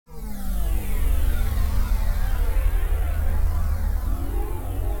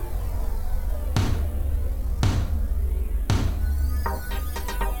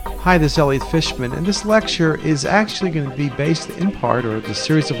Hi, this is Elliot Fishman, and this lecture is actually going to be based in part, or the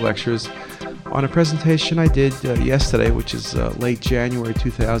series of lectures, on a presentation I did yesterday, which is late January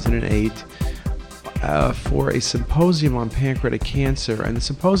 2008, for a symposium on pancreatic cancer. And the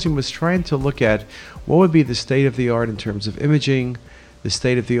symposium was trying to look at what would be the state of the art in terms of imaging, the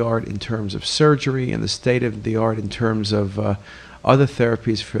state of the art in terms of surgery, and the state of the art in terms of other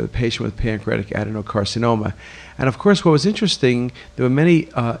therapies for the patient with pancreatic adenocarcinoma. And of course, what was interesting, there were many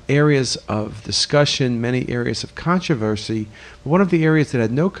areas of discussion, many areas of controversy. But one of the areas that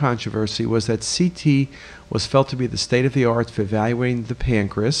had no controversy was that CT was felt to be the state of the art for evaluating the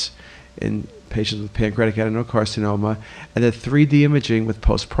pancreas in patients with pancreatic adenocarcinoma, and that 3D imaging with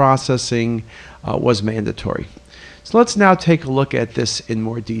post-processing was mandatory. So let's now take a look at this in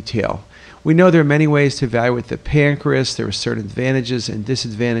more detail. We know there are many ways to evaluate the pancreas. There are certain advantages and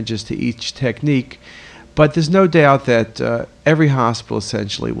disadvantages to each technique, but there's no doubt that every hospital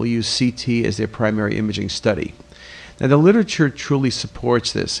essentially will use CT as their primary imaging study. Now, the literature truly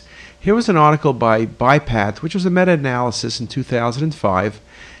supports this. Here was an article by BiPath, which was a meta-analysis in 2005,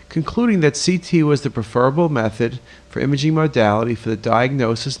 concluding that CT was the preferable method for imaging modality for the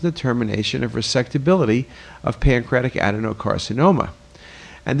diagnosis and determination of resectability of pancreatic adenocarcinoma.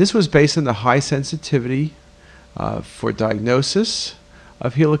 And this was based on the high sensitivity for diagnosis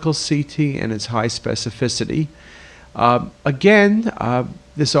of helical CT and its high specificity.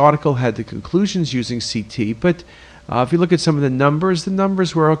 This article had the conclusions using CT, but if you look at some of the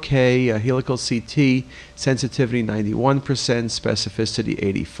numbers were okay. Helical CT sensitivity 91%, specificity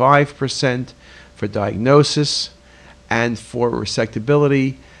 85% for diagnosis, and for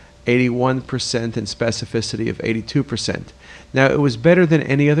resectability 81% and specificity of 82%. Now, it was better than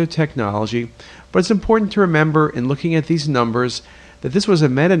any other technology, but it's important to remember in looking at these numbers that this was a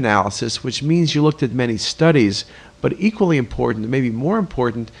meta-analysis, which means you looked at many studies, but equally important, maybe more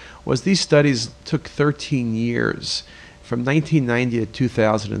important, was these studies took 13 years, from 1990 to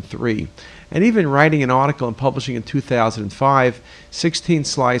 2003. And even writing an article and publishing in 2005, 16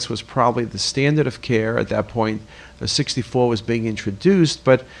 slice was probably the standard of care at that point. The 64 was being introduced,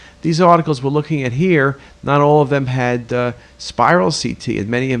 but these articles we're looking at here, not all of them had spiral CT, and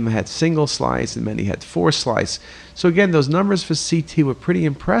many of them had single slice, and many had 4 slice. So again, those numbers for CT were pretty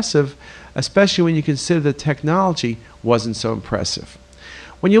impressive, especially when you consider the technology wasn't so impressive.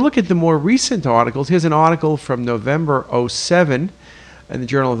 When you look at the more recent articles, here's an article from November 07 in the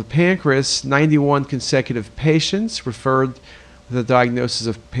Journal of the Pancreas. 91 consecutive patients referred with a diagnosis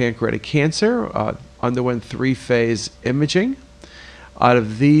of pancreatic cancer, underwent 3-phase imaging. Out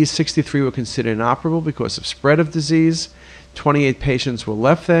of these, 63 were considered inoperable because of spread of disease. 28 patients were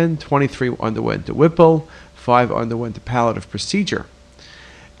left then. 23 underwent a Whipple. 5 underwent a palliative procedure.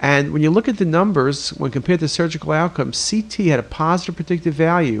 And when you look at the numbers, when compared to surgical outcomes, CT had a positive predictive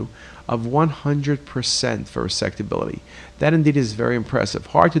value of 100% for resectability. That indeed is very impressive.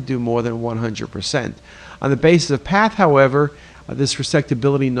 Hard to do more than 100%. On the basis of PATH, however, this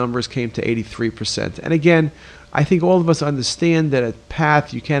resectability numbers came to 83%. And again, I think all of us understand that at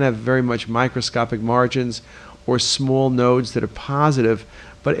PATH you can have very much microscopic margins or small nodes that are positive.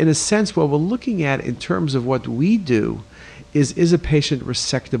 But in a sense, what we're looking at in terms of what we do is a patient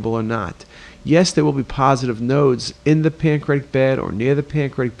resectable or not? Yes, there will be positive nodes in the pancreatic bed or near the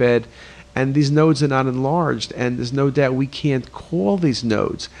pancreatic bed, and these nodes are not enlarged, and there's no doubt we can't call these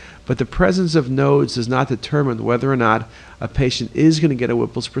nodes. But the presence of nodes does not determine whether or not a patient is going to get a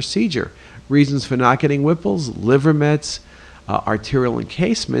Whipple's procedure. Reasons for not getting Whipples: liver mets, arterial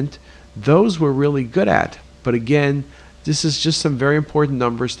encasement, those we're really good at. But again, this is just some very important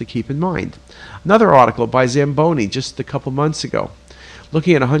numbers to keep in mind. Another article by Zamboni just a couple months ago,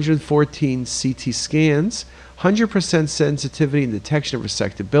 looking at 114 CT scans, 100% sensitivity and detection of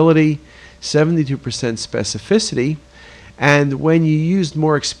resectability, 72% specificity, and when you used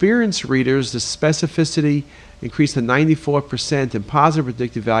more experienced readers, the specificity increased to 94% and positive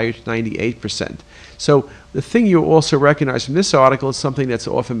predictive value to 98%. So the thing you also recognize from this article is something that's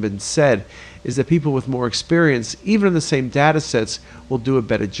often been said, is that people with more experience, even in the same data sets, will do a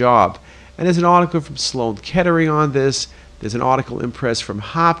better job. And there's an article from Sloan Kettering on this. There's an article in press from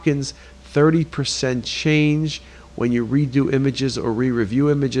Hopkins, 30% change when you redo images or re-review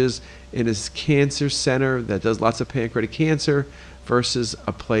images in a cancer center that does lots of pancreatic cancer versus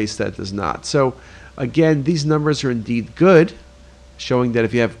a place that does not. So again, these numbers are indeed good, showing that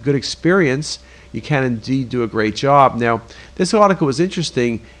if you have good experience, you can indeed do a great job. Now, this article was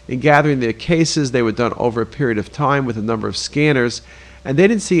interesting in gathering their cases. They were done over a period of time with a number of scanners, and they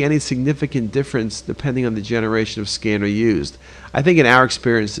didn't see any significant difference depending on the generation of scanner used. I think in our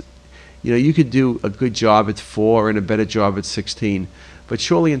experience, you could do a good job at 4 and a better job at 16. but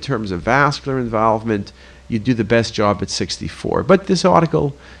surely in terms of vascular involvement, you do the best job at 64. But this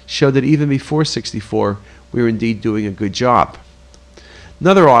article showed that even before 64, we were indeed doing a good job.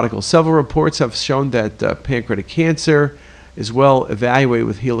 Another article, several reports have shown that pancreatic cancer is well evaluated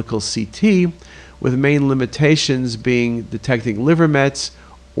with helical CT, with main limitations being detecting liver mets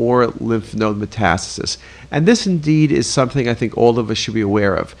or lymph node metastasis. And this indeed is something I think all of us should be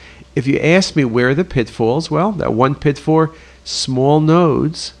aware of. If you ask me where are the pitfalls, well, that one pitfall, small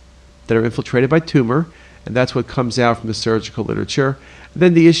nodes that are infiltrated by tumor, and that's what comes out from the surgical literature. And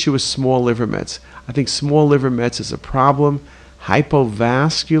then the issue is small liver mets. I think small liver mets is a problem.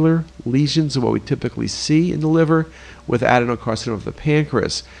 Hypovascular lesions are what we typically see in the liver with adenocarcinoma of the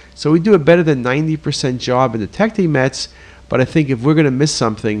pancreas. So we do a better than 90% job in detecting mets, but I think if we're going to miss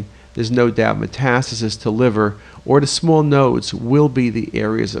something, there's no doubt metastasis to liver or to small nodes will be the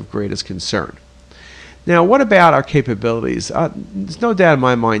areas of greatest concern. Now, what about our capabilities? There's no doubt in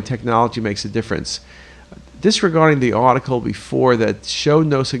my mind technology makes a difference. Disregarding the article before that showed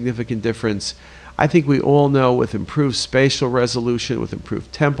no significant difference, I think we all know with improved spatial resolution, with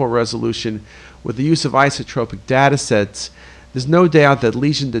improved temporal resolution, with the use of isotropic data sets, there's no doubt that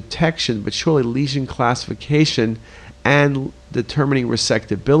lesion detection, but surely lesion classification and determining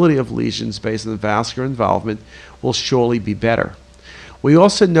resectability of lesions based on the vascular involvement will surely be better. We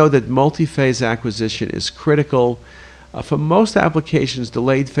also know that multi-phase acquisition is critical. For most applications,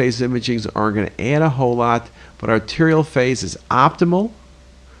 delayed phase imaging aren't going to add a whole lot, but arterial phase is optimal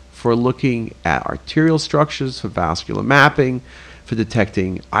for looking at arterial structures, for vascular mapping, for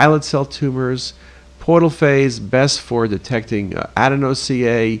detecting islet cell tumors. Portal phase, best for detecting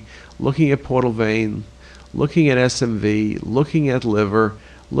adeno-CA, looking at portal vein, looking at SMV, looking at liver,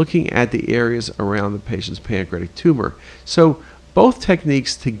 looking at the areas around the patient's pancreatic tumor. So both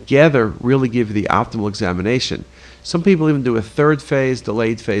techniques together really give you the optimal examination. Some people even do a third phase,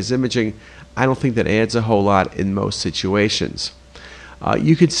 delayed phase imaging. I don't think that adds a whole lot in most situations.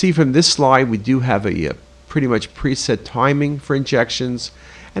 You can see from this slide we do have a pretty much preset timing for injections,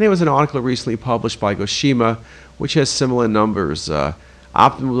 and there was an article recently published by Goshima which has similar numbers.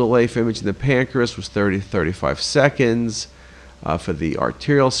 Optimal delay for imaging the pancreas was 30 to 35 seconds. For the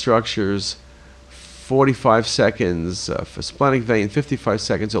arterial structures, 45 seconds for splenic vein, 55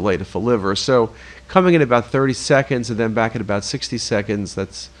 seconds or later for liver. So coming in about 30 seconds and then back at about 60 seconds,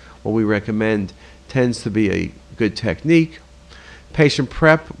 that's what we recommend, tends to be a good technique. Patient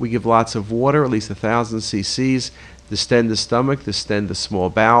prep, we give lots of water, at least 1,000 cc's, distend the stomach, distend the small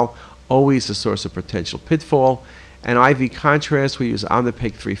bowel, always a source of potential pitfall. And IV contrast, we use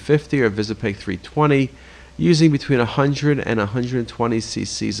Omnipeg 350 or Visipeg 320, using between 100 and 120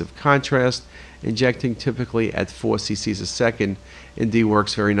 cc's of contrast, injecting typically at 4 cc's a second, indeed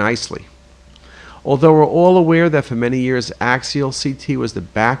works very nicely. Although we're all aware that for many years axial CT was the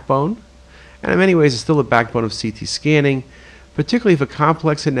backbone, and in many ways it's still the backbone of CT scanning, particularly for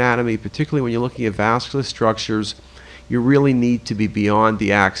complex anatomy, particularly when you're looking at vascular structures, you really need to be beyond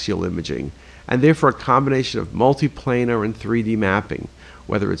the axial imaging, and therefore a combination of multiplanar and 3D mapping,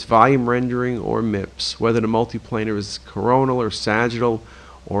 whether it's volume rendering or MIPS, whether the multiplanar is coronal or sagittal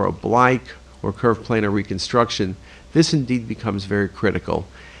or oblique or curved planar reconstruction, this indeed becomes very critical.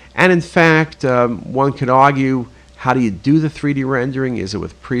 And in fact, one could argue, how do you do the 3D rendering? Is it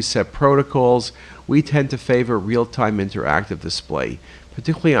with preset protocols? We tend to favor real-time interactive display.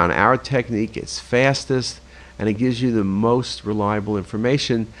 Particularly on our technique, it's fastest and it gives you the most reliable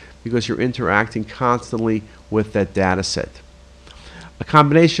information because you're interacting constantly with that data set. A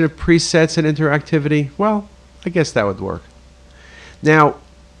combination of presets and interactivity, well, I guess that would work. Now,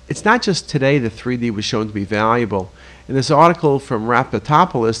 it's not just today that 3D was shown to be valuable. In this article from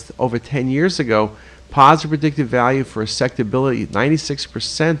Raptopoulos over 10 years ago, positive predictive value for resectability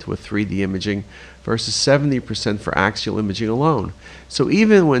 96% with 3D imaging versus 70% for axial imaging alone. So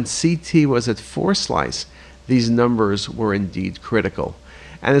even when CT was at 4 slice, these numbers were indeed critical.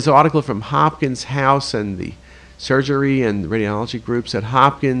 And this article from Hopkins House and the surgery and radiology groups at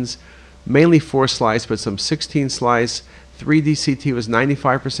Hopkins, mainly 4 slice, but some 16 slice. 3D CT was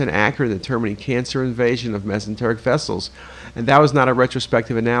 95% accurate in determining cancer invasion of mesenteric vessels. And that was not a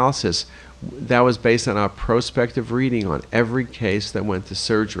retrospective analysis. That was based on our prospective reading on every case that went to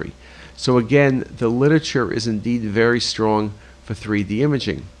surgery. So again, the literature is indeed very strong for 3D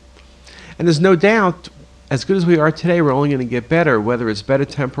imaging. And there's no doubt, as good as we are today, we're only going to get better, whether it's better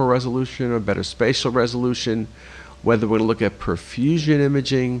temporal resolution or better spatial resolution, whether we're going to look at perfusion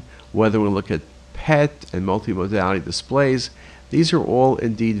imaging, whether we're going to look at PET and multimodality displays. These are all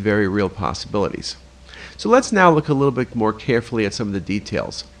indeed very real possibilities. So let's now look a little bit more carefully at some of the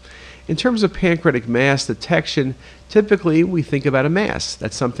details. In terms of pancreatic mass detection, typically we think about a mass.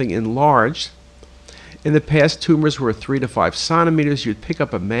 That's something enlarged. In the past, tumors were 3 to 5 centimeters. You'd pick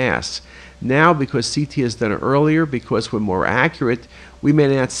up a mass. Now, because CT is done earlier, because we're more accurate, we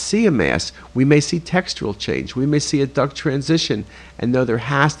may not see a mass. We may see textural change. We may see a duct transition and know there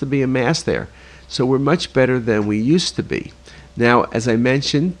has to be a mass there. So we're much better than we used to be. Now, as I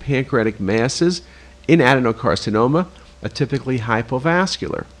mentioned, pancreatic masses in adenocarcinoma are typically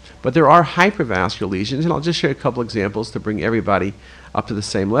hypovascular. But there are hypervascular lesions, and I'll just share a couple examples to bring everybody up to the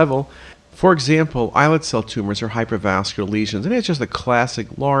same level. For example, islet cell tumors are hypervascular lesions, and it's just a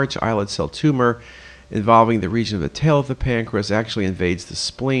classic large islet cell tumor involving the region of the tail of the pancreas, actually invades the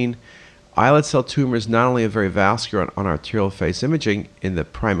spleen. Islet cell tumors not only are very vascular on arterial phase imaging in the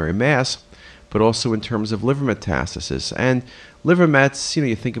primary mass, but also in terms of liver metastasis. And liver mets,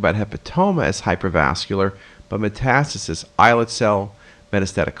 you think about hepatoma as hypervascular, but metastasis, islet cell,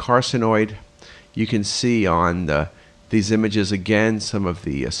 metastatic carcinoid. You can see on these images again some of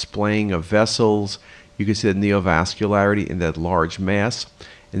the splaying of vessels. You can see the neovascularity in that large mass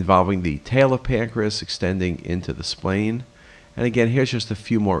involving the tail of pancreas extending into the spleen. And again, here's just a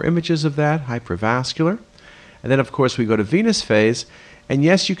few more images of that, hypervascular. And then, of course, we go to venous phase. And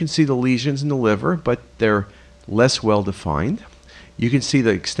yes, you can see the lesions in the liver, but they're less well defined. You can see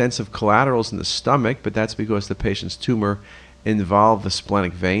the extensive collaterals in the stomach, but that's because the patient's tumor involved the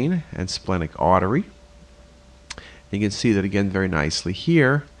splenic vein and splenic artery. You can see that again very nicely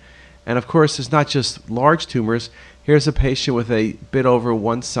here. And of course, it's not just large tumors. Here's a patient with a bit over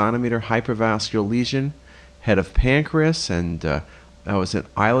 1 centimeter hypervascular lesion, head of pancreas, and that was an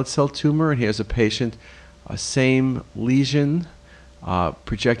islet cell tumor. And here's a patient, same lesion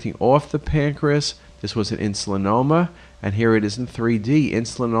projecting off the pancreas. This was an insulinoma, and here it is in 3D.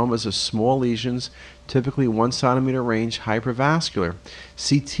 Insulinomas are small lesions, typically 1 centimeter range, hypervascular.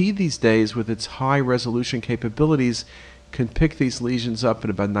 CT these days, with its high resolution capabilities, can pick these lesions up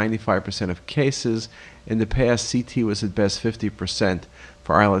in about 95% of cases. In the past, CT was at best 50%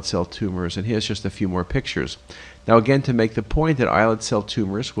 for islet cell tumors, and here's just a few more pictures. Now again, to make the point that islet cell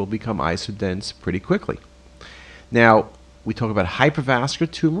tumors will become isodense pretty quickly. Now, we talk about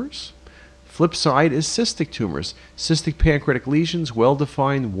hypervascular tumors. Flip side is cystic tumors. Cystic pancreatic lesions,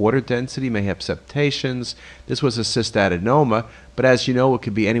 well-defined, water density, may have septations. This was a cystadenoma, but as you know, it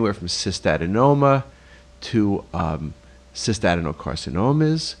could be anywhere from cystadenoma to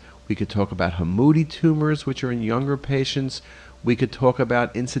cystadenocarcinomas. We could talk about Hamudi tumors, which are in younger patients. We could talk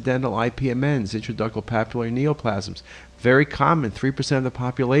about incidental IPMNs, intraductal papillary neoplasms. Very common. 3% of the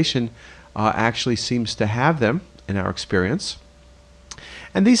population actually seems to have them in our experience.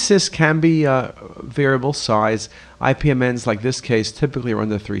 And these cysts can be variable size. IPMNs, like this case, typically are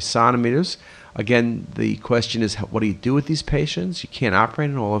under 3 centimeters. Again, the question is, what do you do with these patients? You can't operate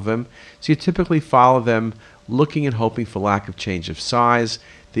on all of them, so you typically follow them looking and hoping for lack of change of size.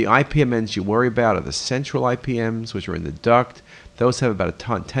 The IPMNs you worry about are the central IPMs, which are in the duct. Those have about a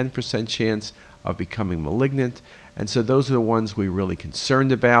 10% chance of becoming malignant, and so those are the ones we're really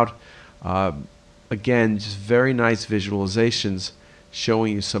concerned about. Again, just very nice visualizations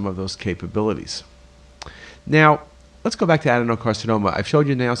showing you some of those capabilities. Now, let's go back to adenocarcinoma. I've showed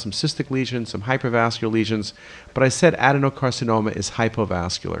you now some cystic lesions, some hypervascular lesions, but I said adenocarcinoma is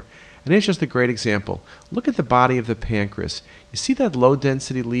hypovascular. And here's just a great example. Look at the body of the pancreas. You see that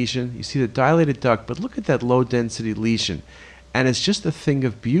low-density lesion? You see the dilated duct, but look at that low-density lesion. And it's just a thing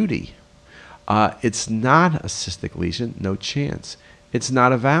of beauty. It's not a cystic lesion, no chance. It's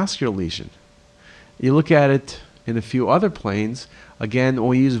not a vascular lesion. You look at it in a few other planes. Again, when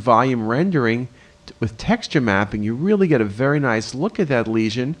we use volume rendering with texture mapping, you really get a very nice look at that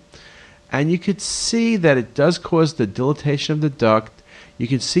lesion. And you could see that it does cause the dilatation of the duct. You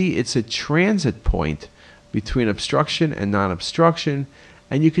can see it's a transit point between obstruction and non-obstruction.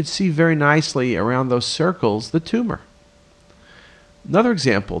 And you can see very nicely around those circles the tumor. Another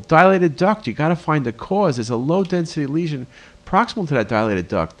example, dilated duct. You got to find the cause. There's a low-density lesion proximal to that dilated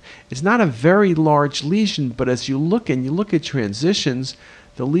duct. It's not a very large lesion, but as you look at transitions,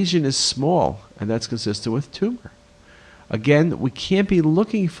 the lesion is small, and that's consistent with tumor. Again, we can't be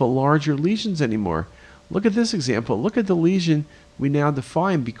looking for larger lesions anymore. Look at this example. Look at the lesion we now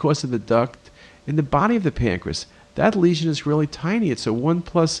define because of the duct in the body of the pancreas. That lesion is really tiny. It's a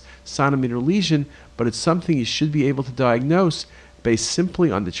 1+ centimeter lesion, but it's something you should be able to diagnose based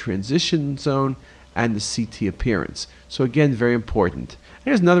simply on the transition zone and the CT appearance. So again, very important.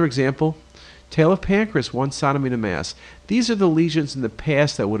 Here's another example. Tail of pancreas, 1 centimeter mass. These are the lesions in the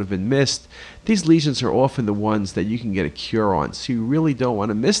past that would have been missed. These lesions are often the ones that you can get a cure on. So you really don't want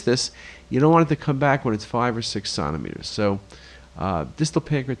to miss this. You don't want it to come back when it's 5 or 6 centimeters. So Distal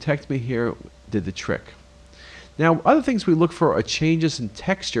pancreatectomy here did the trick. Now, other things we look for are changes in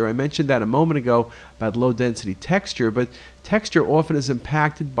texture. I mentioned that a moment ago about low density texture, but texture often is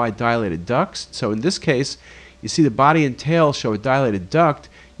impacted by dilated ducts. So in this case, you see the body and tail show a dilated duct.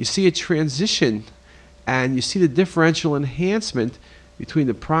 You see a transition, and you see the differential enhancement between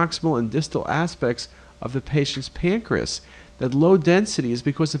the proximal and distal aspects of the patient's pancreas. That low density is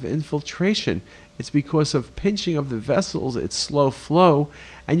because of infiltration. It's because of pinching of the vessels. It's slow flow.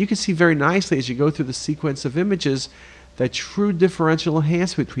 And you can see very nicely as you go through the sequence of images that true differential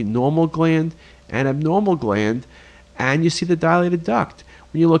enhancement between normal gland and abnormal gland. And you see the dilated duct.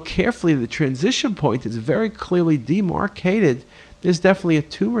 When you look carefully at the transition point, it's very clearly demarcated. There's definitely a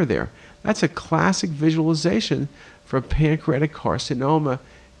tumor there. That's a classic visualization for pancreatic carcinoma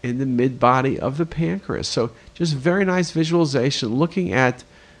in the mid-body of the pancreas. So just very nice visualization looking at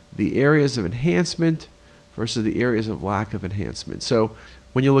the areas of enhancement versus the areas of lack of enhancement. So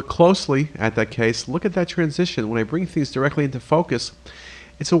when you look closely at that case, look at that transition. When I bring things directly into focus,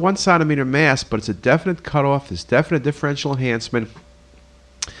 it's a 1 centimeter mass, but it's a definite cutoff. There's definite differential enhancement.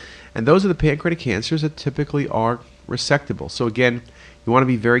 And those are the pancreatic cancers that typically are resectable. So again, you want to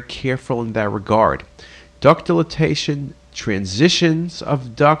be very careful in that regard. Duct dilatation, transitions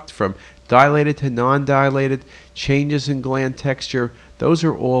of duct from dilated to non-dilated, changes in gland texture, those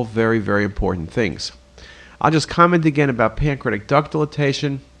are all very, very important things. I'll just comment again about pancreatic duct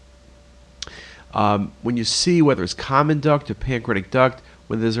dilatation. When you see whether it's common duct or pancreatic duct,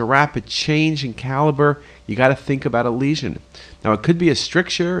 when there's a rapid change in caliber, you got to think about a lesion. Now, it could be a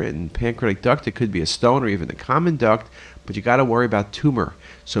stricture in pancreatic duct, it could be a stone or even the common duct, but you got to worry about tumor.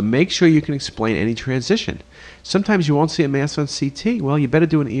 So make sure you can explain any transition. Sometimes you won't see a mass on CT. Well, you better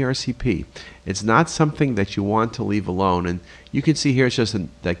do an ERCP. It's not something that you want to leave alone. And you can see here it's just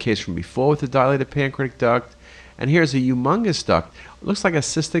that case from before with the dilated pancreatic duct. And here's a humongous duct. It looks like a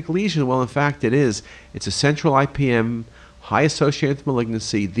cystic lesion. Well, in fact, it is. It's a central IPM, high associated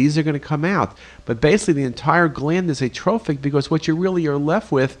malignancy. These are going to come out. But basically, the entire gland is atrophic because what you really are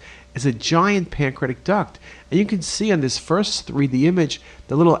left with is a giant pancreatic duct. And you can see on this first 3D image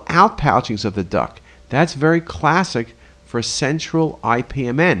the little outpouchings of the duct. That's very classic for central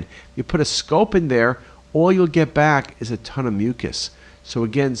IPMN. You put a scope in there, all you'll get back is a ton of mucus. So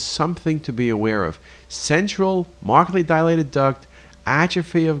again, something to be aware of. Central, markedly dilated duct,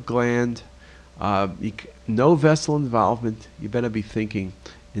 atrophy of gland, no vessel involvement. You better be thinking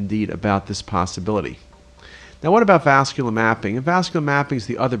indeed about this possibility. Now, what about vascular mapping? And vascular mapping is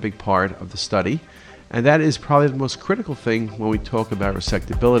the other big part of the study, and that is probably the most critical thing when we talk about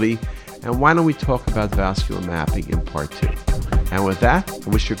resectability. And why don't we talk about vascular mapping in part 2? And with that, I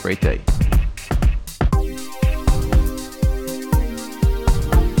wish you a great day.